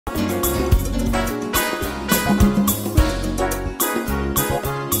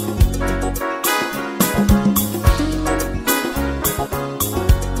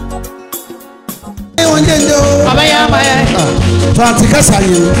Fantika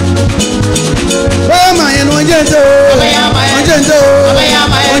sayi. Mama yenu onjento. Onjento.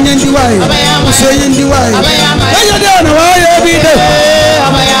 Onyendi wai. Useyendi wai. Eyo de na wa ye bi de.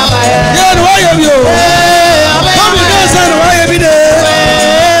 Ye na wa ye bi o. Mama de sa na wa ye bi de.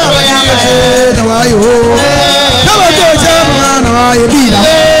 Na wa ye o. Na wa to ja na wa ye bi da.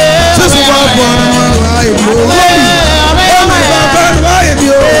 Susu wa bo na wa ye bi o. Mama ba na wa ye bi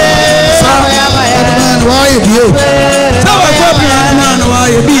o. Sa na wa ye bi o.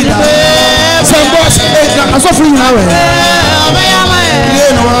 Some boss, I'm so free now. Yeah,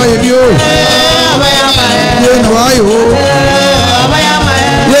 no, I have you. Yeah, no, I have you.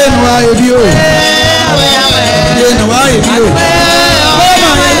 Yeah, no, I have you. Yeah, no, I have you.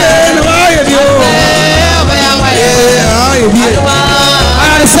 Yeah, no, I have you. Yeah, I have you.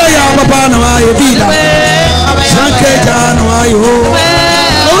 I say, I'm a pan of I have you. Sanke, no, I have you.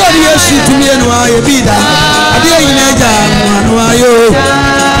 Already, yes, to me, no, I have you. I didn't know I have you.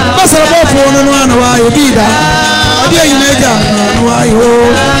 What's up for one why you be that? I dare you make that why you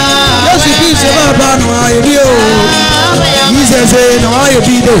yes, you be so bad why you be. He says, no, why you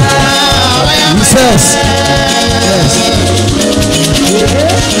be there? He says,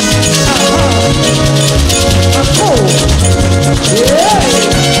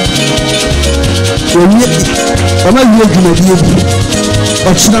 I'm not looking at you,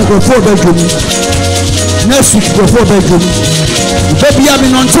 but she's not going for bedroom. Next week, before bedroom. Baby, I'm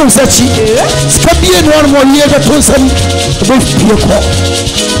in on two such a scabby and 1 more year that was some both your call.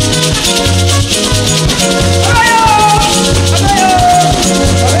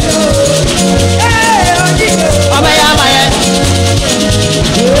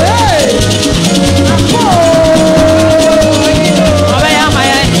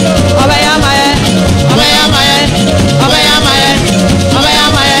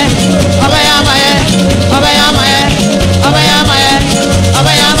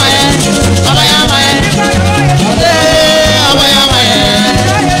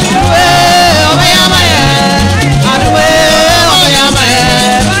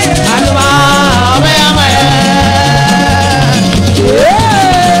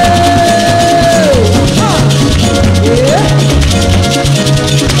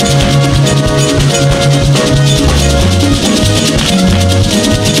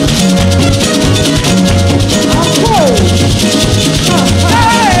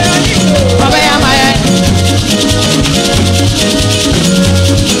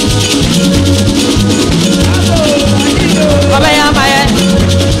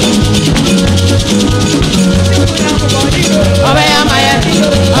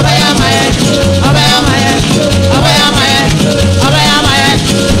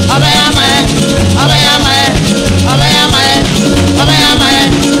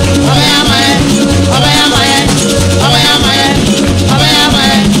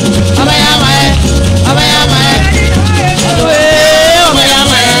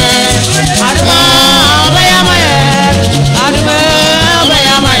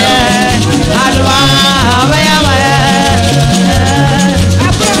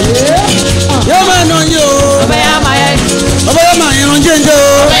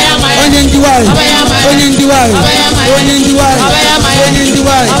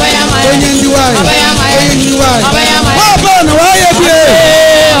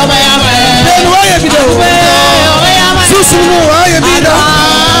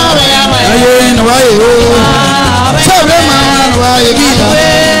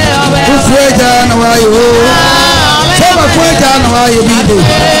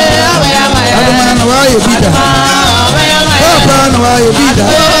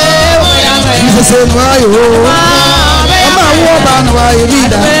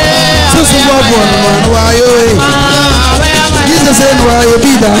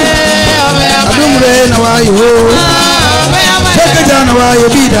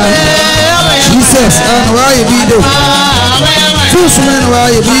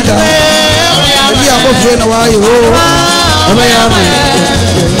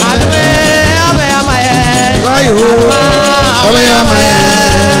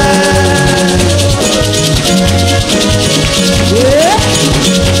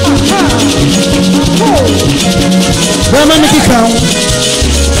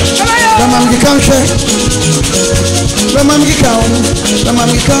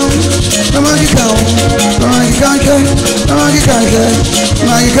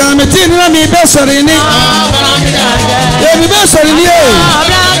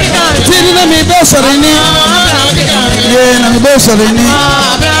 ye na mi boso ni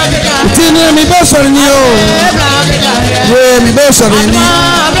tini mi boso ni o ye mi boso ni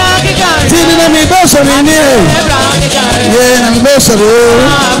tini na mi boso ni ye na mi boso ni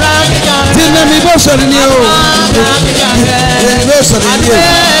tini na mi boso ni o ye mi boso ni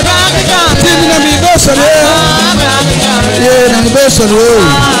tini na mi boso ni ye na mi boso ni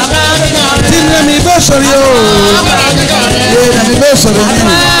tini na mi boso ni ye na mi boso ni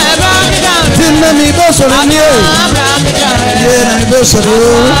Tinna mi boso ni o, ye na mi boso ni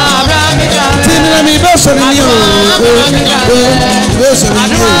o. Tinna mi boso ni o, boso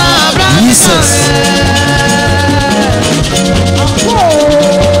ni o. Jesus.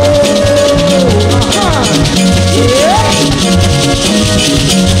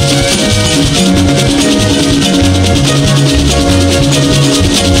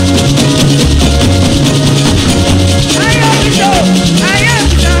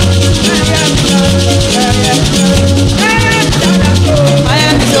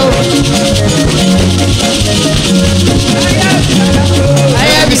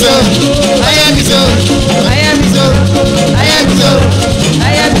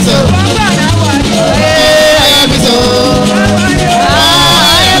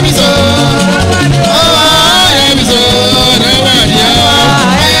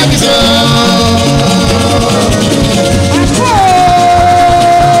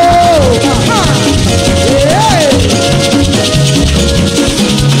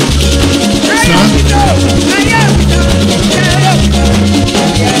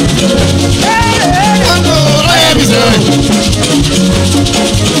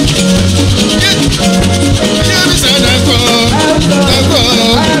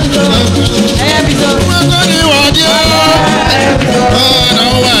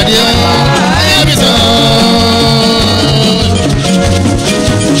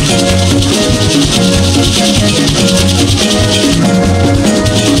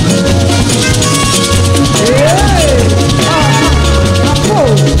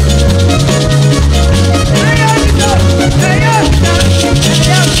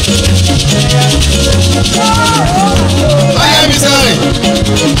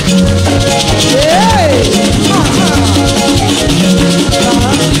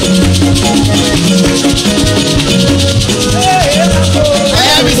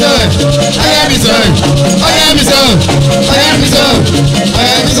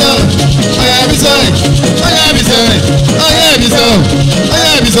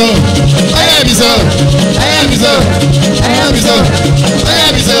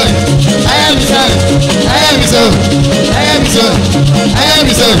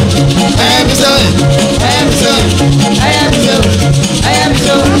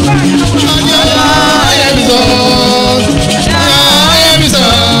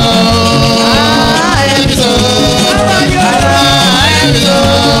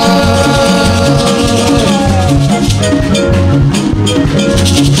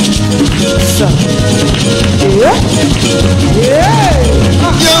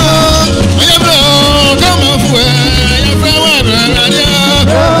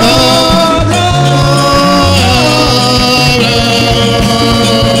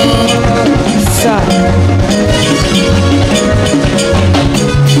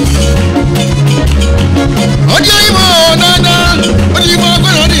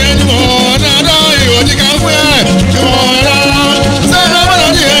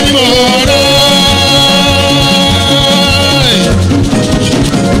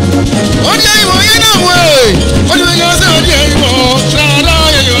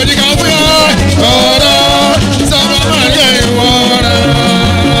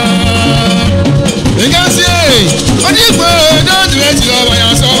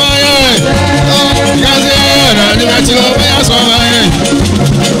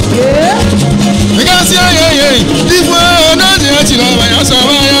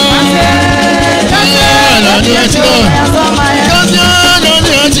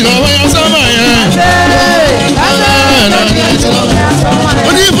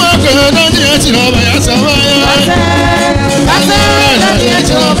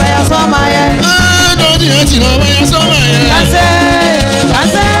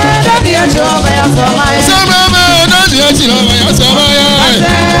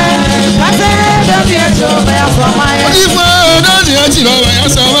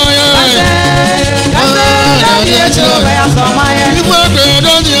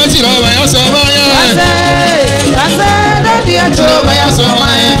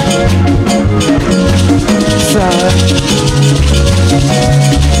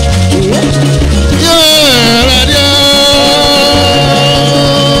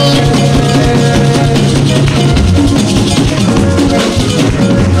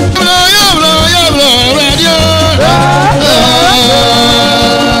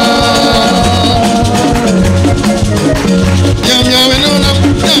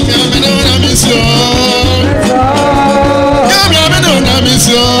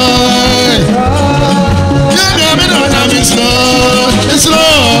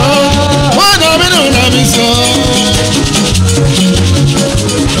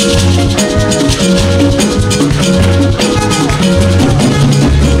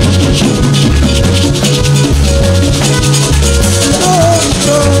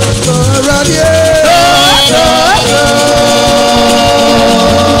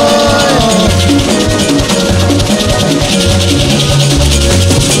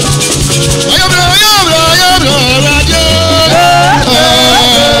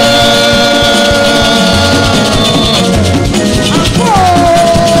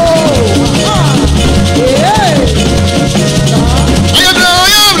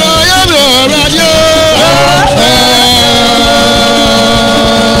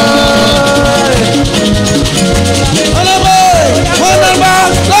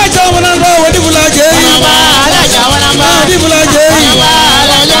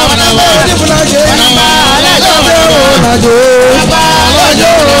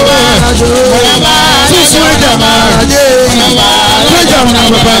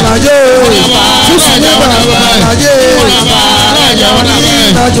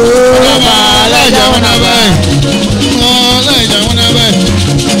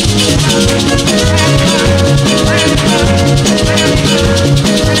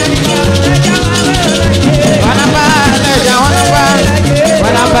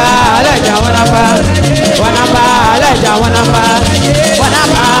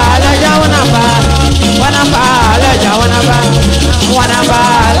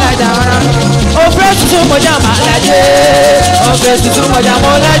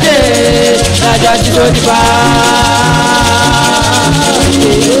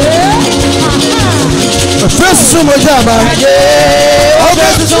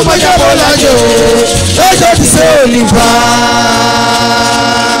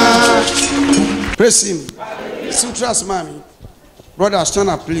 Praise him. Trust mommy. Brother, stand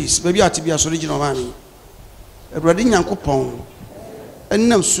up, please. Maybe I to be a original mommy. A brother Yankopon. And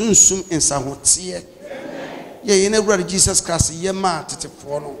no soon in Sahotia. Yea, in a brother Jesus Christ, ye ma to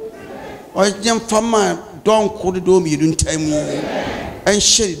follow. Or young farmer, don't call the dome, you don't tell me. And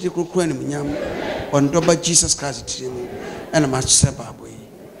share the crocodile on double Jesus Christ and a much sababway.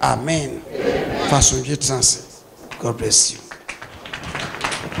 Amen. Fast on your transit. God bless you.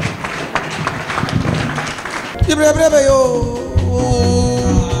 The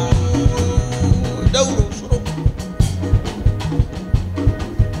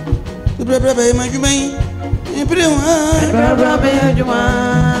brother, my human, in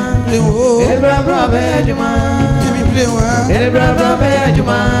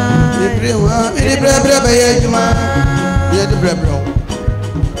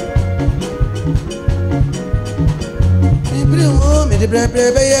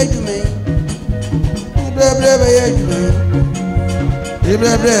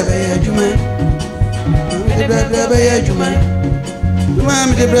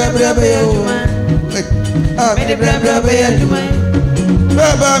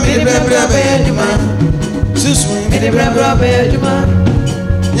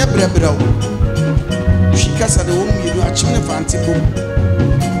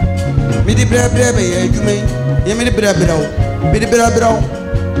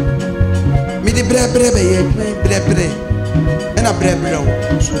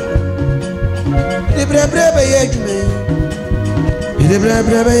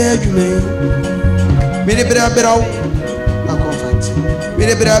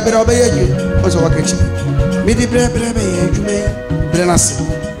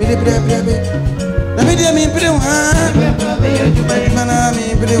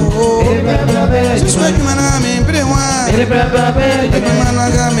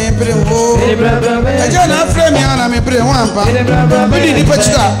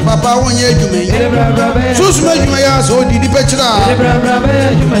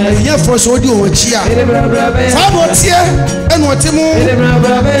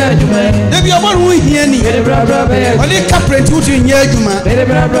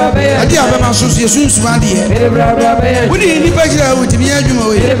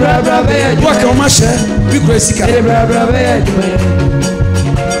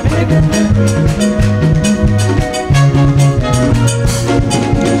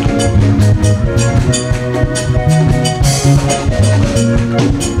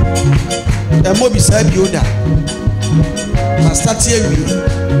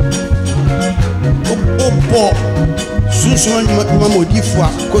ODIFO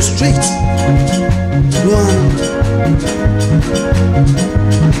AQUAH, go straight.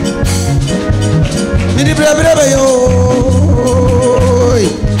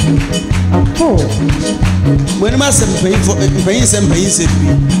 When I say paying for paying some paying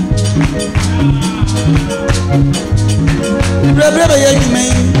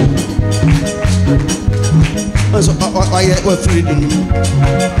so I was free to me.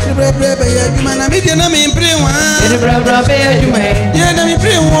 The brother, you man, I made your name in prayer. The brother, you may. Yeah, let me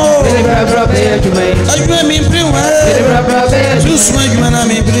pray. The brother, you may. I am in prayer. The brother, you swing, you man, I'm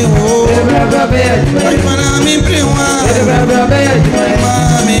in prayer. The brother, you may. I'm in prayer. The brother, you may.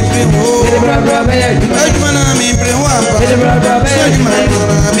 I'm in prayer. The brother, you may. I'm in prayer. The brother, you may.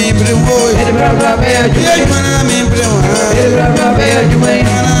 I'm in prayer. The brother, you may. I'm in prayer. The brother, you may.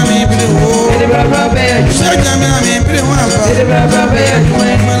 I'm in prayer. The brother, you may. I'm in prayer. The brother, you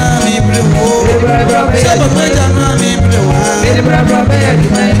may. I'm in prayer. The brother, you may. The brother, you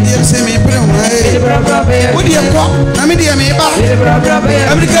may. Yes, I'm in prayer. The brother, what do you call? I'm in the America. The brother,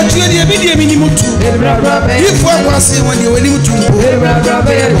 I'm in the media minimum. The brother, if I was saying when you were new to the brother,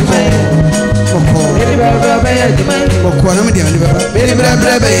 you may. The brother, you may. The brother, you may. The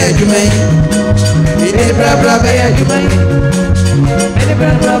brother, you may. The brother, you may.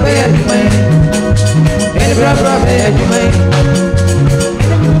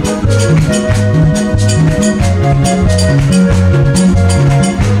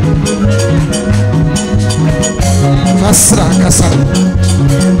 Kasra kasra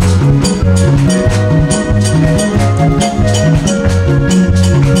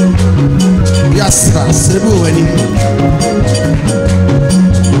Yasra sebu wani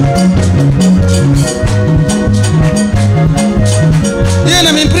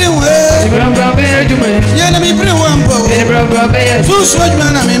Yena mi priwe Yena mi priwe ambo Susu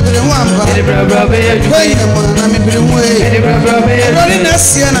ajuna mi priwe amba Wei na mi priwe Roli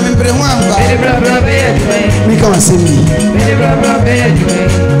nasia na mi priwe amba Mika wasemi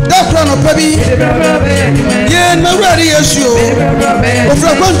Dakra no pabi Yen mawari yesu Ofra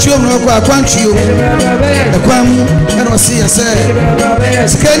kwanchio mno kwa kwanchio Ekwamu eno siya se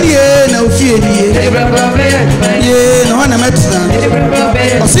Sikani ye na ufie niye Ye na wana metina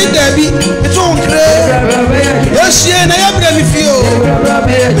Osi debi Ito unkre Yesu ye na yabre mifio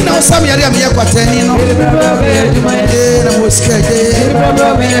Mina osami yari ya kwa teni no Ye na mwoskeke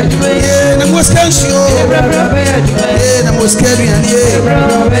Ye na mwoskensio Ye na mwoskeri yaniye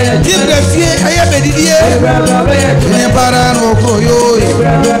Yibre fie ayabedidie Nye para no kroyo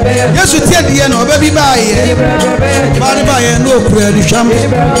Yesu tiye diye no bebi baye Bari baye no kure dusham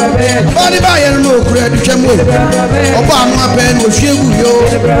Bari baye no kure dusham Oba anu ape no fiegu yo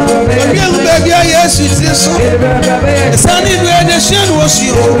Fiegu bebi Yesu tiye so Sani dwe de shenu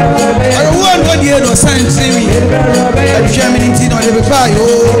osio Aruwa no diye no santimi Dusham ninti no de bebayo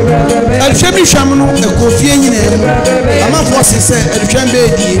Dusham dusham no ekofie nyine Ama fosi se dusham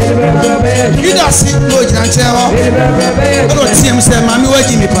bedi Judas no janchewa Ono tiem se mami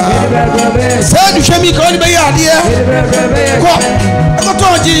waji mi pa Se dusham mi ko ni be yade Ko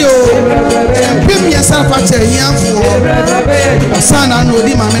ekoto jiri o Pim ya san fa che hianfo Asana no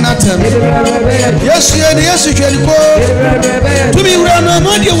di mami na tem Yesu ye ni Yesu hweli ko Tumi wura no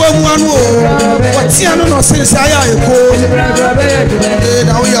no di wa mu anu o Wati anu no sense aya eko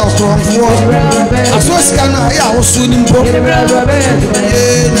na wo ya okromfo Asoska na ya wo su ni mpo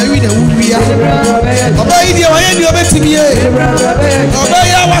na wi na wuwia Oba yi dia wa ye ni obetimi ye Oba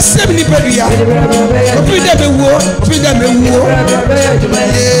ya wa sem ni pedua Obi da bewuo Obi da bewuo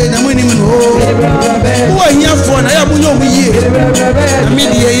na mo ni mu no wo hiafo na ya munyo mu yie na mi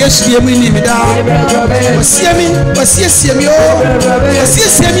die Yesu ye mu ni mi da Wasie mi o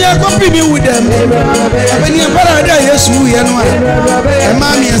Wasie mi akopi mi wudam Abeni para da Yesu ye no a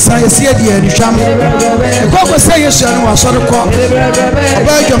ma mi ensa yesie die aduhwam Ekoko se Yesu no wasore ko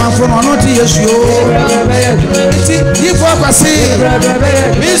Oba dwamafo no no ti Yesu o ti yifo akwase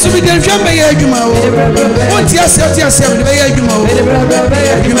mi su bi de hwam be ye adwuma o o ti ase be ye adwuma o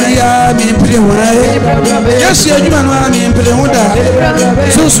adwuma ya mi mpire ho Yesu adwuma no mi mpire ho da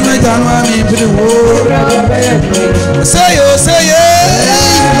susu na ja no mi mpire ho say yo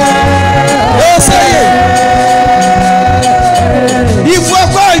If I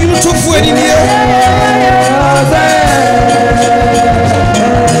call you to food in here,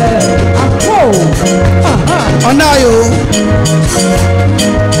 Onayo,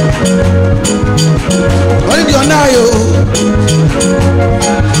 only Onayo,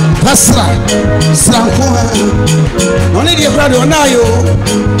 Pasra, Srankoha, only the brother Onayo,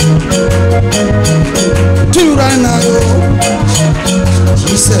 two Ranayo.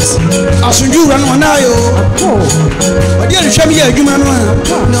 Jesus, I should you run one eye. But dear, show me a human one.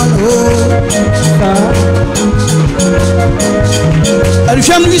 No. And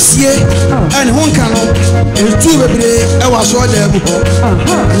family see and one canoe and two every day. I was all there.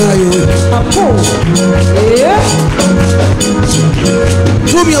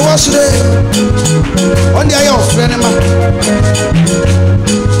 To me, I was there on the eye of friend.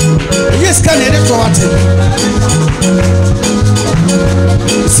 Yes, can I report it?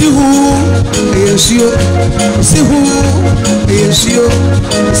 See who is you? See who is you?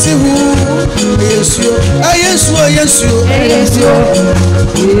 See who is you? Yes, you.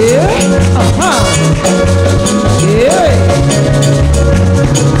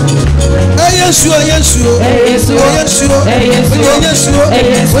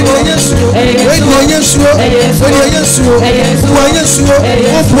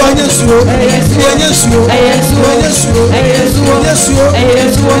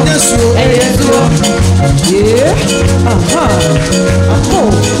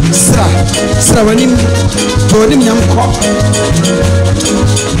 Sra wanim tonim nyamko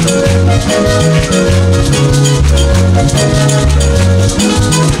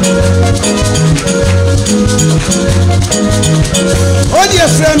Odi a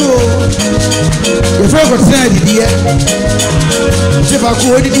friend o your friend got friend here ODIFO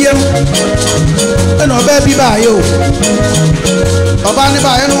AQUAH odidie no ena oba bi ba ayo oba ne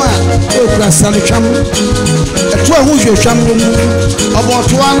ba ayo no a okura sanetwam eto ahu hwehwam wo mu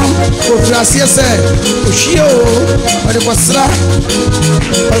obotoa no ofura asie se ohie o ode kosra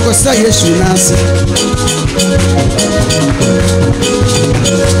Yesu nase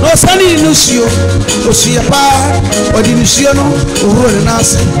no sani nusio osia pa odi nusio no ohuro ne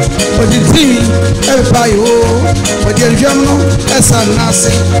nase odi timi epa yo odi erjam no esa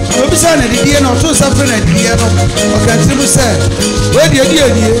nase obi sa na didie no to safre na didie no okantibu se we die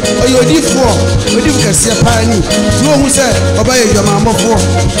odifo kase pa ni no hu se oba ye dwama amofo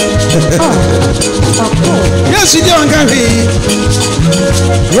Yesu je onkan fi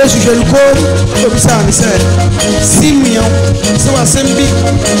Yesu jeluko obi sa ni se Simeon se wa sembi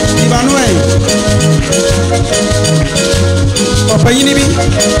Emmanuel Papa yini bi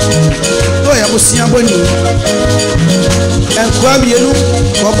no ya bosia boni enkwa bienu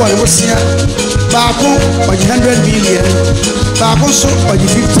ko bo le bosia baako oji 100 million baako so oji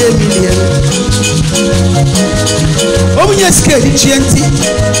 50 million omunye skate chienti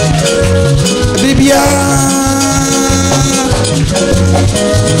bibia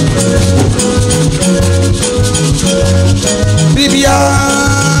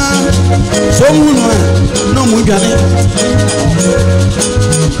so munu no mu dwane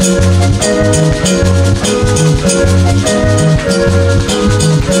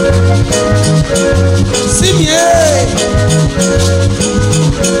simie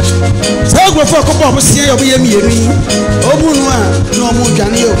sagro fo ko bo sie yo be miemi omunu a no mu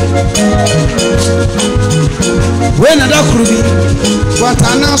dwane yo we na da kuru bi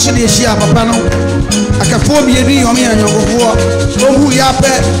wata na so de hia papa no akafo bi edi yo me anyogofo ohu ya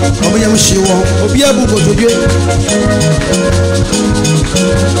pe obi yam hye wo obi abu gododwe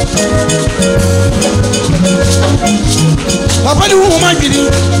papa ni hu ma gidi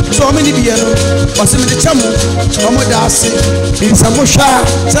so me ni biye no o se me de chamo o mo da ase bi samo sha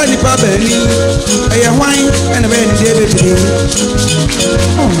sa ni pa ba ni eye hwan ene be ni de be bi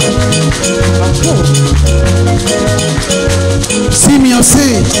Simeon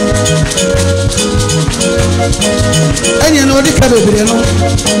say enya no di ka bebre no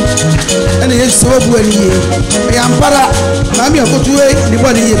ene Yesu obu ani ye ya mpara ma mi akotuwe ni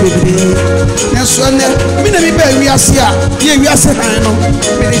bo ni ye bebre na so ne mi na mi ba wi ase a ye wi ase han no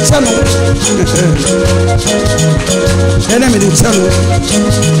mi de cha no ene mi de cha no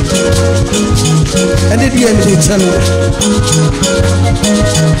ene di mi de cha no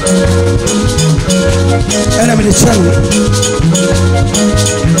ene mi de cha no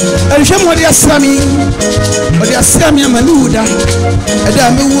ene shemo di asrami odi asrami amanuda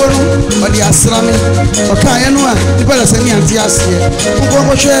eda me wo no odi asrami okaye no a di bala se ni anti ase ko ko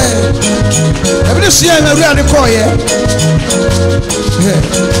hwe e bi so ya na ru ade koye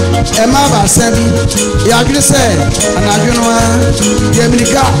e ma ba sabi ya gire se anadwo no a ye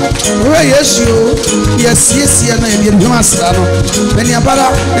minika we Yesu ye sie na ye bi asra no be ni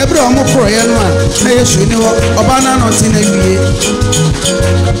abara e bi o mo koye no a na Yesu ni ho oba na no ti na wie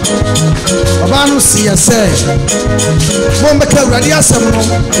oba no si ya se mo mbeka urade asem no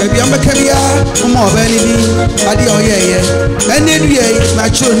e bi ambeka bia mo oba ni bi ade o ye ene due na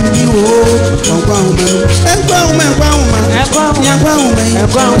cho ni bi o onkwa homa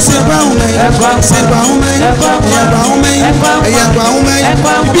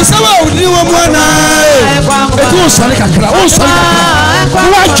bisawa udi wo mwana etu sale kakra o sale kakra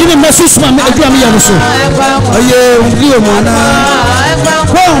wa kini mesus ma me edu am ya so aye udi wo mwana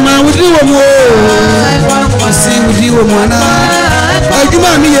kwa ma udi wo mo si udi wo mwana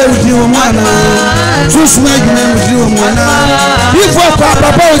ajuma mi ye udi wo mwana susuma ajuma udi wo mwana bifo kwa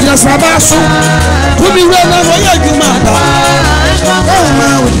papa o jina sabaso kubi we na wo ya ajuma ba ma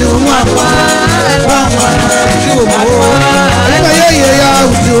udi wo mwana udi wo mwana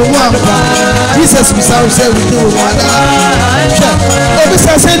Jesus we say we do one. Obi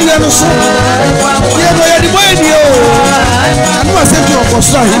say ni no so. Ye no ye di boy di o. Anu wa say to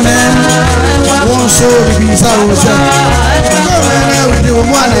okoso amen. Won so bi say o say. We do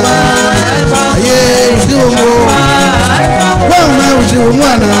one. Yeah, we do more. Well, man, we do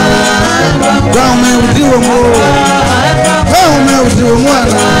one. Well, man, we do more. Well, man, we do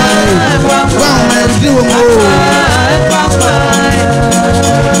one. Well, man, we do more.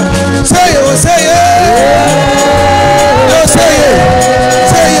 Say it, say it, say it,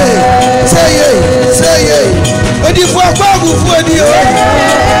 say it, say it, say it. ODIFO AQUAH for the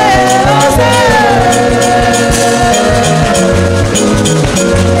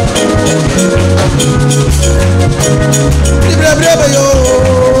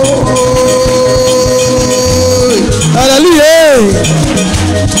hallelujah.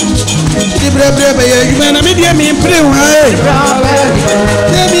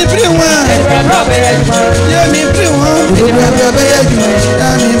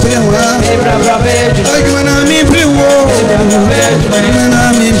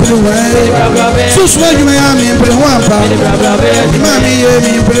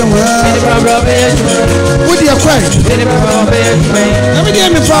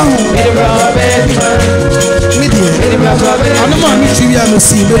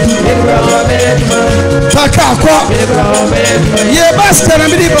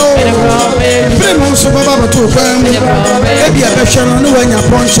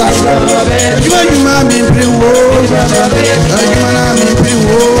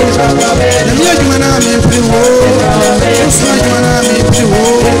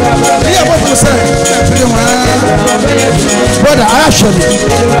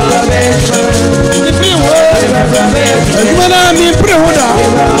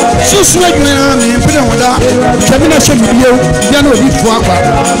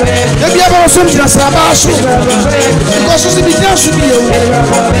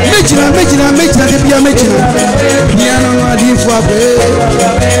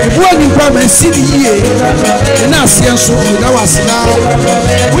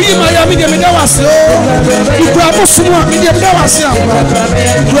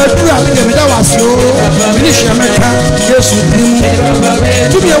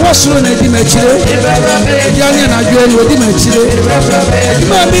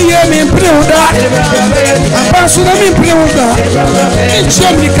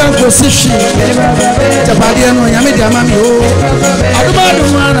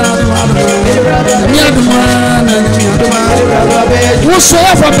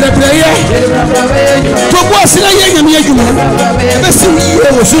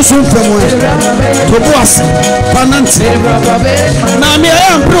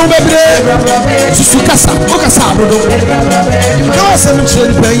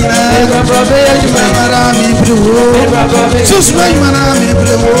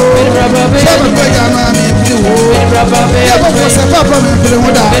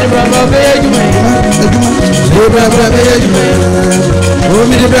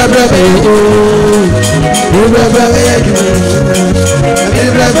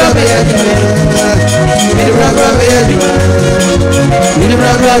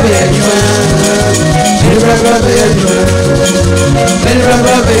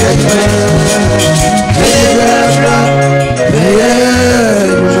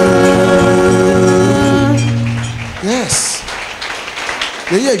 Yes.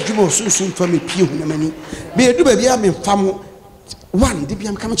 The year soon for me, Pew, many. Be a do baby, I'm in fam. One, the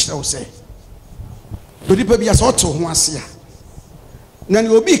BM come to say. The baby has also once here. Then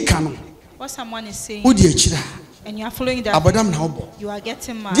you will be canon. What someone is saying. Would you chira? And you are following that. Abadam now. You are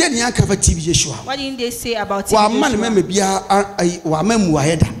getting mad. Dear Yanka TV show. What didn't they say about it? One man may be a woman who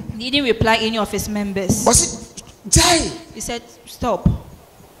had. He didn't reply any of his members. Was it? Jai. He said, stop.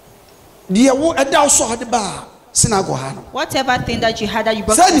 Dear, what a down saw the bar. Whatever thing that you had that you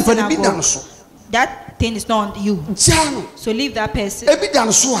brought to the synagogue, that thing is not on you. So leave that person. If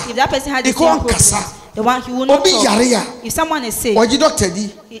that person had the same problem, the one he will not talk. If someone is sick,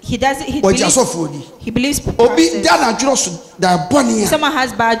 he doesn't. He believes. If someone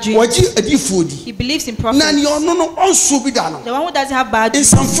has bad dreams, he believes in prophecy. The one who doesn't have bad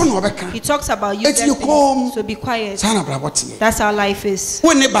dreams, he talks about you. So be quiet. That's how life is.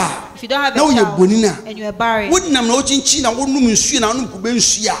 If you don't have a child and you are barren,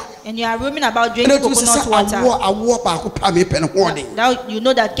 and you are roaming about drinking coconut water, now you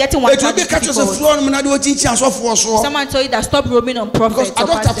know that getting one child is difficult. Someone told you that stop roaming on prophets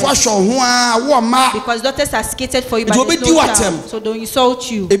because doctors are skated for you, but there's no child, so don't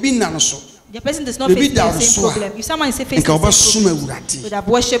insult you. The person does not face the same problem. If someone is facing the same problem, would have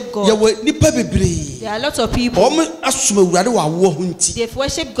worshipped God. There are lots of people. They've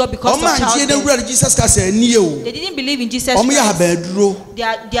worshipped God because of childbirth. They didn't believe in Jesus Christ. They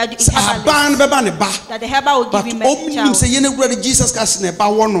are that the helper will give him a child.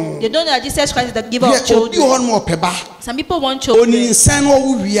 They don't know that Jesus Christ is the giver of children. Some people want children.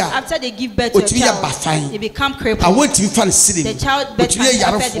 After they give birth to a child, they become crippled. The child birth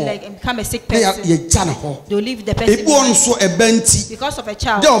can affect the leg and become a sick person. They'll leave the person because of a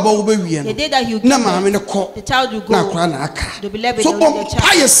child. The day that you give birth, the child will go. They'll be left with the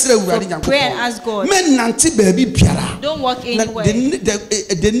child. So pray and ask God. Don't walk anywhere.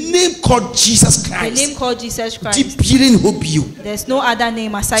 The name called Jesus Christ. The name called Jesus Christ. There's no other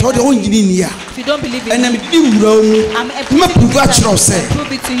name aside from Him. If you don't believe in Him,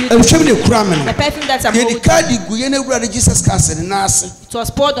 prove it to you. The perfume that I'm holding. It was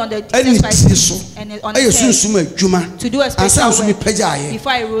poured on the Jesus Christ and on the head to do a special work.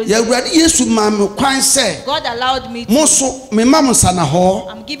 Before I rose, God allowed me to.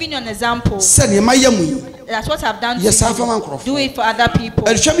 I'm giving you an example. That's what I've done. Yes, do it for other people.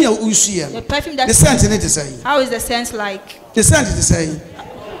 The perfume that how is the scent like? The scent is saying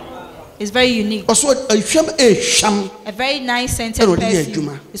it's very unique. A very nice scented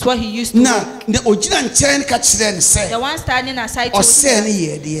perfume. It's what he used to do. The one standing aside told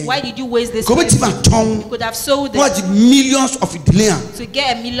him, why did you waste this perfume? You could have sold it millions of to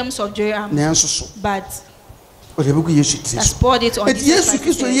get millions of dirhams. But has poured it on Jesus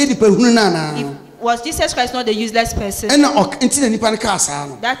Christ. Was Jesus Christ not the useless person?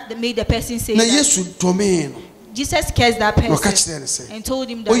 That made the person say that. Jesus cursed that person and told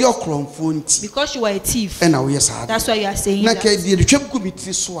him that because you are a thief, that's why you are saying that.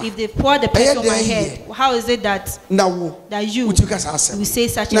 If they pour the perfume on my head, how is it that you will say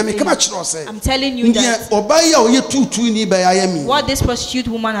such a thing? I'm telling you that what this prostitute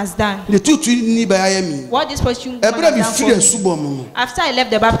woman has done, what this prostitute woman has done for me, after I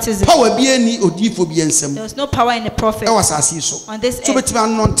left the baptism, there was no power in the prophet on this earth to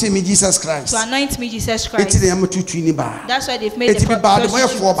anoint me, Jesus Christ. That's why they've made the prostitute.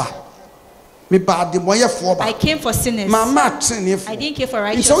 I came for sinners. I didn't care for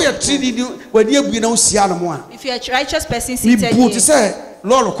righteous people. If you're a righteous person seated here,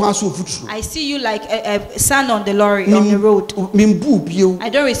 I see you like a son on the lorry, on the road. I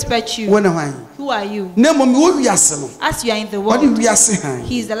don't respect you. Who are you? As you are in the world,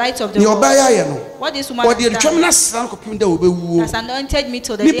 he is the light of the world. What this woman has anointed me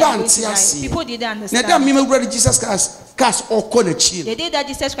till the day I'm going to die. People didn't understand. The day that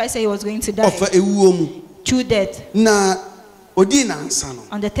Jesus Christ said he was going to die, through death. On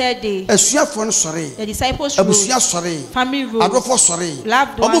the third day, the disciples rose, family rose,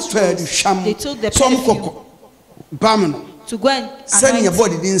 loved ones rose. They took the perfume to go and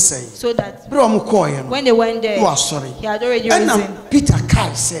anoint him, so that when they went there, he had already risen.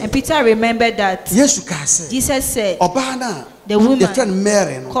 And Peter remembered that Jesus said, the woman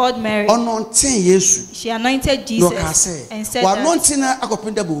called Mary, she anointed Jesus and said that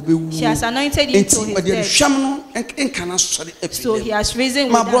she has anointed him till his death. So he has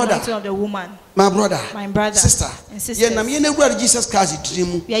risen with the anointing of the woman. My brother, sister, and sisters, we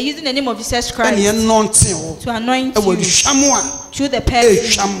are using the name of Jesus Christ to anoint you through the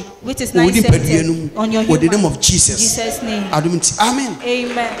perfume, which is nice scented on your human. In the name of Jesus' name. Amen.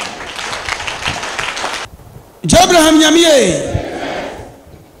 Amen. Abraham Yamie.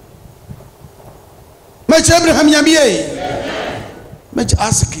 Mecha Abraham Yamie. Mecha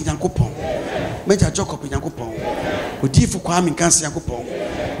Isaac Yankopon. Mecha Jacob Yankopon. ODIFO ACQUAH Kansi Yankopon.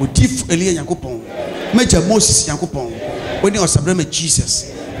 ODIFO Elia Yankopon. Mecha Moses Yankopon. When you are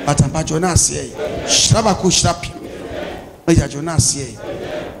Jesus. But I'm not Jonah say. Shrabako Shrapim. Mecha Jonah say.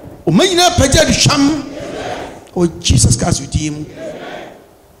 O Mayna Peja the Sham. O Jesus Christ with him.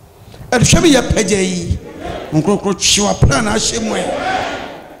 And Shami Yapejay. Mukro chwa plana shemwe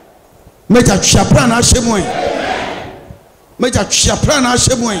meja chwa plana shemwe meja chwa plana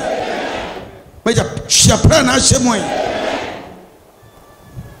shemwe meja chwa plana shemwe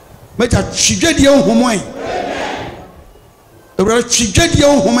meja chigedi ohumwe ebra chigedi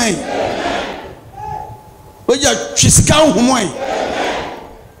ohumwe meja chisika ohumwe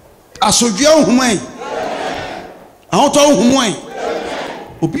asodwe ohumwe awon to ohumwe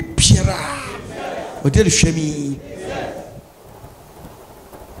obi piera Odele shemi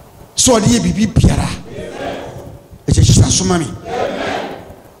so ade bibi biara e che chita so mami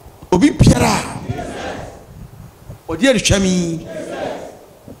obi biara odele shemi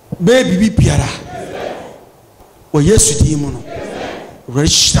be bibi biara o Yesu di mu no re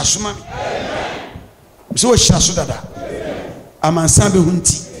chita so mami so o chita so dada amansan be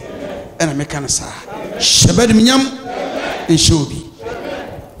hunti e na meka na sa shebed minyam e shobi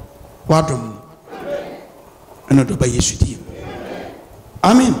wadom and not by Yesu.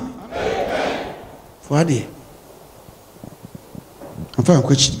 Amen. For the I'm fine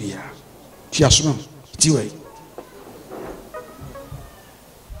question be here. She has some way.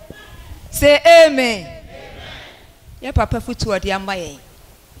 Say amen. Ya papa futu odi amaye.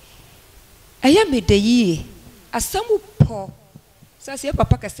 Aya me de yi asamu po. Sase ya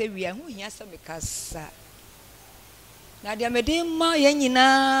papa ka se wi hu hia se me kasa. Na dia me de ma ye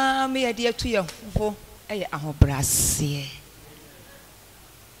nyina me ye de atu ye fo. Ahobrase.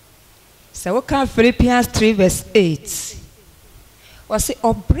 So we can Philippians 3 verse 8. say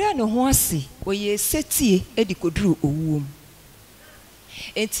obre no ho ase oye setie edi koduru owuom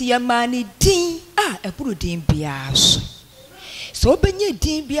enti ya mani din eburu din bia so obenye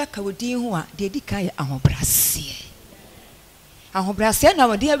din bia ka odin ho a de di kan ahobrase na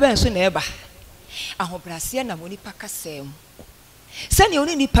wode ebe nso na eba ahobrase na moni pakasem se ne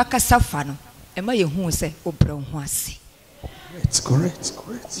oni ni pakasafa no ema ye hu se obre ho ase. Correct.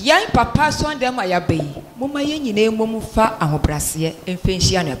 Yan papa so ndem ayabe moma ye nyina emom fa ahobrase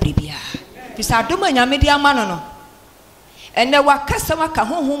emfenhia na bribia fisa adoma nyame di ama no ene wakasa maka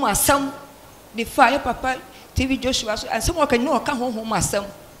honhom asam de fa ye papa TV Joshua so ansem waka nyina waka honhom asam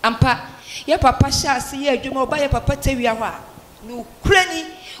ampa ye papa sha ase ye adwuma oba ye papa tawia ho a no kurani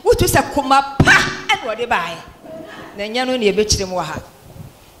wotu se koma pa ene wode bae na nya no ne ebekirem wa ha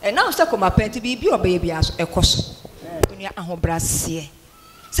ena so koma pa nti bi oba ye bia so ekoso ahobrase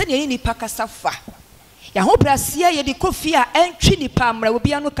se ne ni pakasa fa ya ahobrase ye de kofia entwi ni pamra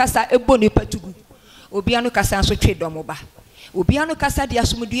obi anu kasa ebo ni patugu obi anu kasa so twe domo ba obi anu kasa de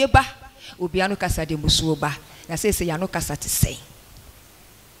asomdue ba obi anu kasa de musuo ba na se ya no kasa te sei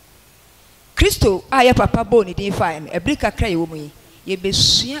Kristo aye papa bo ni din fa e brika kra ye wo mu ye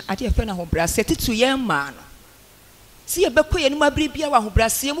besua ade efe na ahobrase titu ye ma no si ebekọ ye numa bribia wa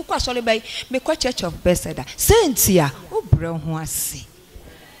ahobrase mu kwasole bai me kwa Church of Bethesda sentia obre ho ase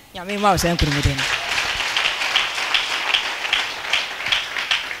nyame ma o sen kurumede no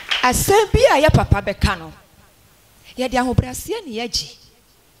asabia ya papa beka no ye de ahobrase ne yaji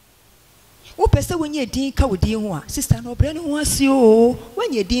wo pese wonye din ka wodin ho a sister no obre ne ho ase o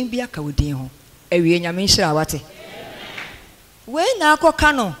wonye din bia ka wodin ho ewie nyame nhira wate we na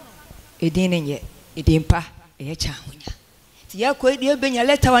akoka no edin ne nye edin pa ye cha hunya ti ya ko edi ebenya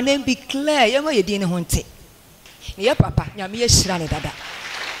letter wa name be clear ye ma ye din ne ho nte ne ye papa nyame ye hira ne dada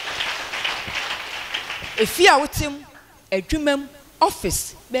efi a wotem adwumam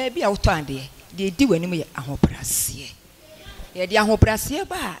office baby a woto ande de di wanim ye ahobrase ye de ahobrase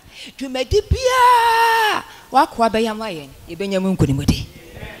ba dwumadi bia wakwa be yama ye ye benyam nkonimode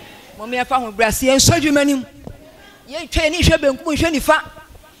momme afa ahobrase enso dwumanim ye twa ni hwe benkum hwe nifa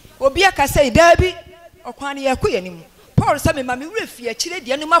obi aka say dabi okwane ye koyanim Paul say me mame refi a kire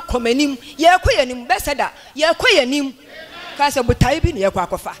de anim akomanim ye koyanim beseda ye koyanim ka say botai bi ne ye kwa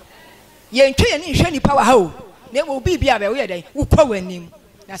akofa ye ntwe ye ni hwe nipa wa ha o na mo bi bia be wo ye den wo kwa wanim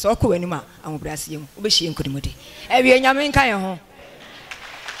na say okwanim a ahobrase yem wo be hie nkodimode ewie nyame nka ye ho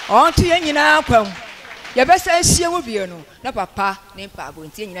onto ye nyina kwam ye be say hie wo bie no na papa ne pa abo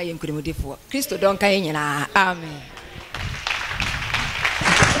ntie nyina ye nkodimodefo Kristo don ka ye nyina amen.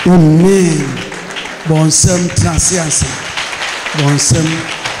 Amen. Bonsam transiansi. Bonsam.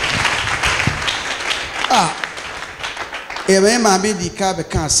 Ebe ma be di ka be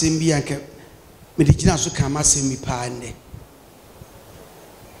kan asem bi anke. Me di gina so kan asem mi pa nde.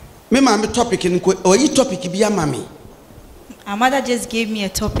 Me ma me topic ni ko oyi topic bi ama me. Our mother just gave me a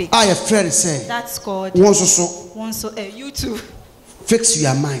topic. Your friend say. That's called. One so. You too. Fix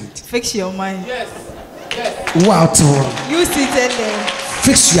your mind. Fix your mind. Yes. Wow. You seated there.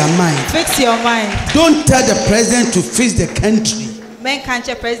 Fix your mind. Fix your mind. Don't tell the president to fix the country. Men can't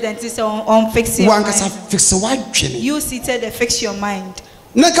your president is on fix your mind. Fix you seated there, fix your mind.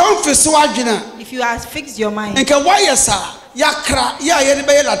 If you have fixed your mind. All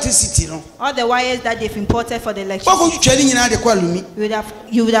the wires that they've imported for the electricity,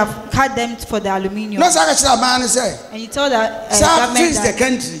 you would have cut them for the aluminium. And you told that government the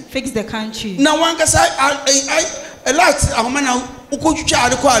country. Fix the country. Now one can say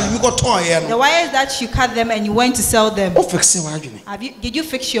the wires that you cut them and you went to sell them. Did you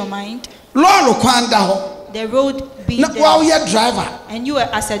fix your mind? The road being there. Driver. And you were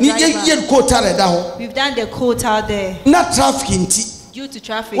as a driver. We've done the quota there. Not traffic. Due to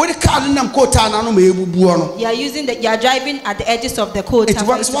traffic. You are using you are driving at the edges of the quota.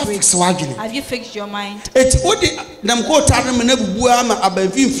 Have you fixed your mind?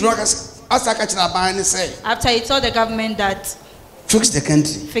 After you told the government that fix the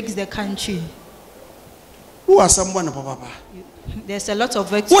country. Fix the country. Who are someone, Papa? There's a lot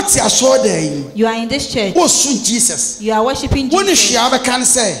of work. What's your sword there? You are in this church. What's Jesus? You are worshiping Jesus.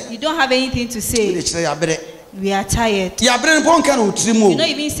 You don't have anything to say. We are tired. You don't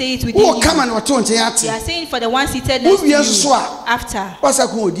even say it with you. You are saying for the one seated next to you. After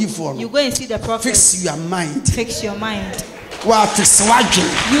you go and see the prophet. Fix your mind. Fix your mind.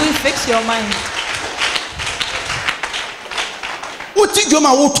 You fix your mind.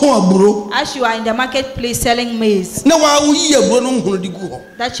 As you are in the marketplace selling maize, that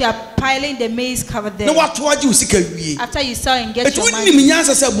you are piling the maize cover there. After you sell and get your money, don't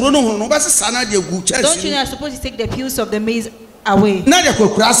you know you're supposed to take the peels of the maize away.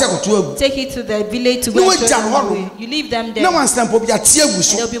 Take it to the village to go and throw them away. You leave them there. No one stand up. There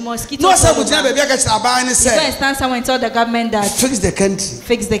will be mosquitoes. No, you go and stand somewhere and tell the government that fix the country.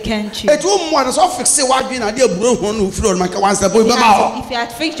 Fix the country. If you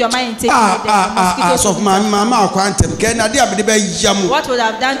had fixed your mind and taken it, what would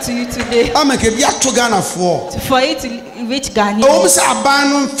have done to you today? For it to reach Ghana.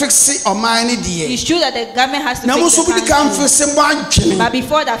 It's true that the government has to fix the country. But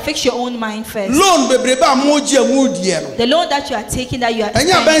before that, fix your own mind first. The loan that you are taking, that you are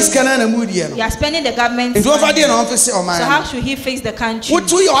spending the government's money. So how should he fix the country?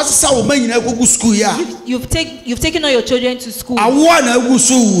 You've taken all your children to school. As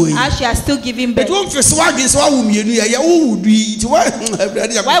you are still giving birth.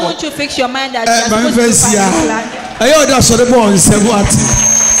 Why won't you fix your mind that you are supposed to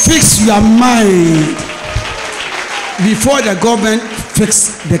fix your mind before the government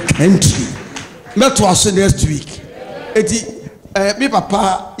fix the country. Not to us next week. Me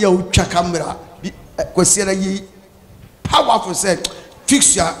papa ya ucha camera kwesiera yi powerful said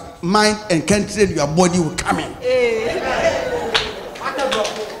fix your mind and country your body will come in.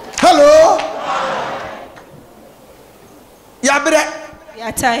 Hello. You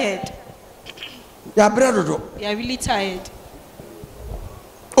are tired. You are really tired.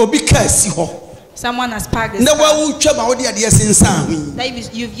 Someone has parked the car.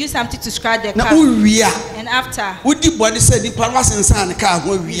 You've used something to scratch the car. And after, you scratch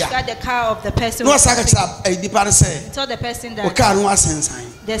the car of the person. Tell the person that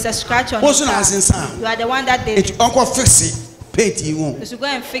there's a scratch on the car. You are the one that did it. You should go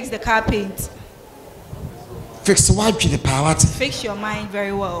and fix the car paint. Fix your mind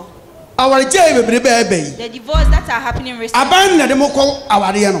very well. The divorce that are happening recently.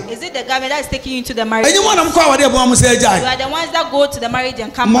 Is it the government that is taking you to the marriage? You are the ones that go to the marriage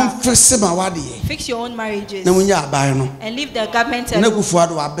and come back. Fix your own marriages. And leave the government alone. Nana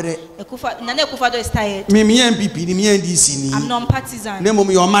Akufo-Addo is tired. I'm non-partisan.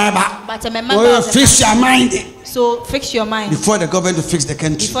 But I'm a member of the fix your mind. So fix your mind before the government to fix the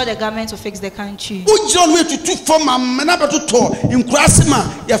country. Before the government to fix the country. You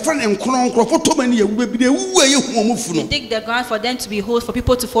dig the ground for them to be holes for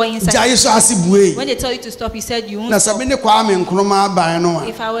people to fall inside. When they tell you to stop, you said you won't stop.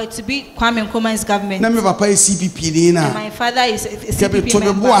 If I were to be Kwame Nkrumah's government, and my father is a CPP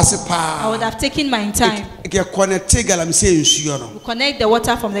member, I would have taken my time. You connect the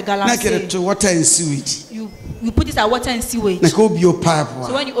water from the Galamsey. You put it at water and sewage. So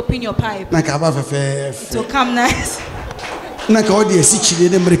when you open your pipe, it will come nice. You add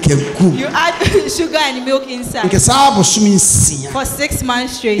sugar and milk inside. For 6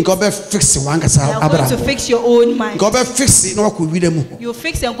 months straight. You are going to fix your own mind. You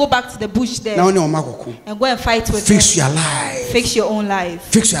fix and go back to the bush there. And go and fight with them. Fix your life. Fix your own life.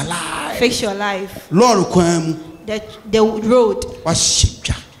 Fix your life. Fix your life. The road.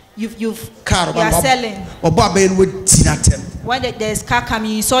 You are selling. When there's car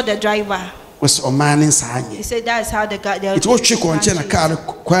coming, you saw the driver. He said that is how the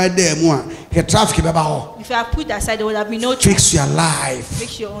if you have put that aside, there would have been no traffic. Fix your life.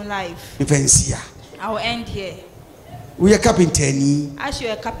 Fix your own life. I will end here. As you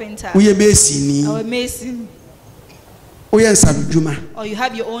are a carpenter, or a mason, or you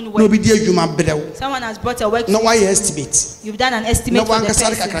have your own work. Someone has brought a work. You've done an estimate for the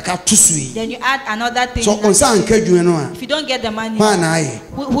person. Then you add another thing. If you don't get the money,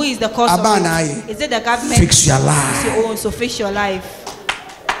 who is the cause of it? Is it the government? Fix your life. So fix your life.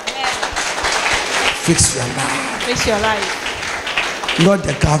 Fix your life. Fix your life. Not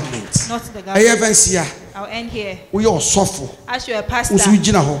the government. Not the government. I'll end here. As you are a pastor, as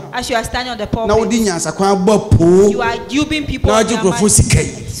you are standing on the pulpit, you are duping people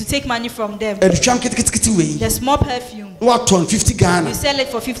to take money from them. The small perfume, you sell it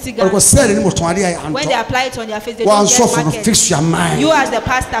for 50 Ghana. When they apply it on their face, they don't get market. Fix your mind. You as the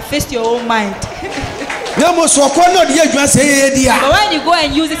pastor, fix your own mind. But when you go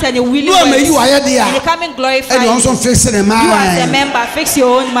and use it and you really work, and you come and glorify you as a member, fix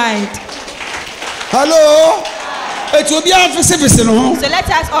your own mind. Hello. So let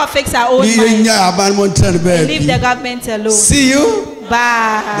us all fix our own mind and leave the government alone. See you.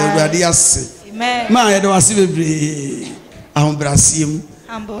 Bye. Amen.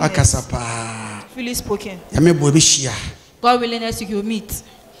 Humbleness. Freely spoken. God willing, us you will meet.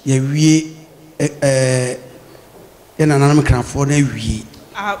 The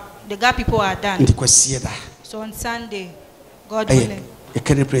God people are done. So on Sunday, God willing,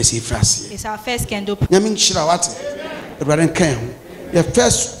 it's our first candle. Your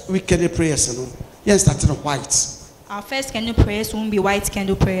first weekend prayers, yes, starting white. Our first candle prayers won't be white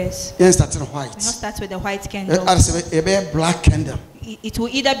candle prayes. Yes, starting white. We'll not start with the white candle. A black candle. It will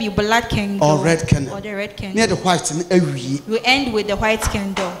either be black candle or red candle. Or the red candle. Near the white and we end with the white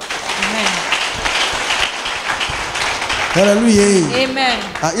candle. Amen. Hallelujah. Amen.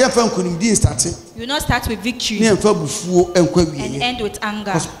 You will not start with victory and end with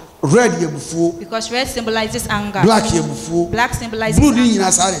anger. Red because red symbolizes anger. Black symbolizes blue anger.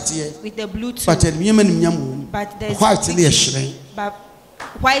 With the blue too. But there's victory. But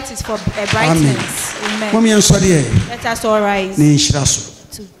white is for brightness. Amen. Let us all rise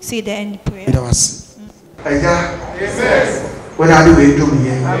to see the end prayer.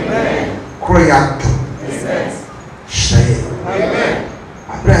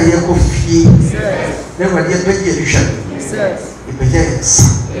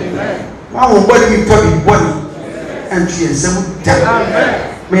 And she is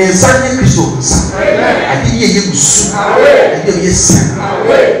may Sunday Christos. I did you soon. I give you son.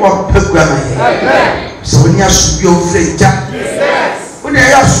 What program? So when you ask your friend, when I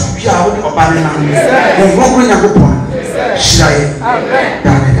ask you out of banana, and what will you go on? Shall I?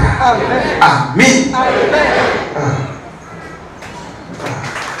 Amen.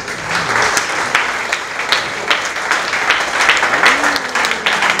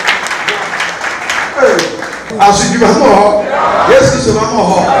 As you have more, yes, you have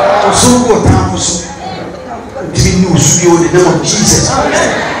more. So good, time for so. Giving you the name of Jesus.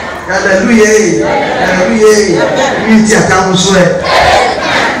 Hallelujah. Hallelujah. We need to come so.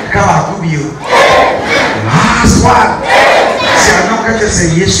 Come on, you. Last one. See, I'm not going to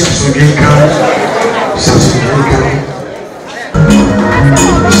say yes, you're so good. So good.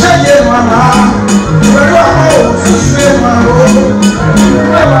 Say, Mama.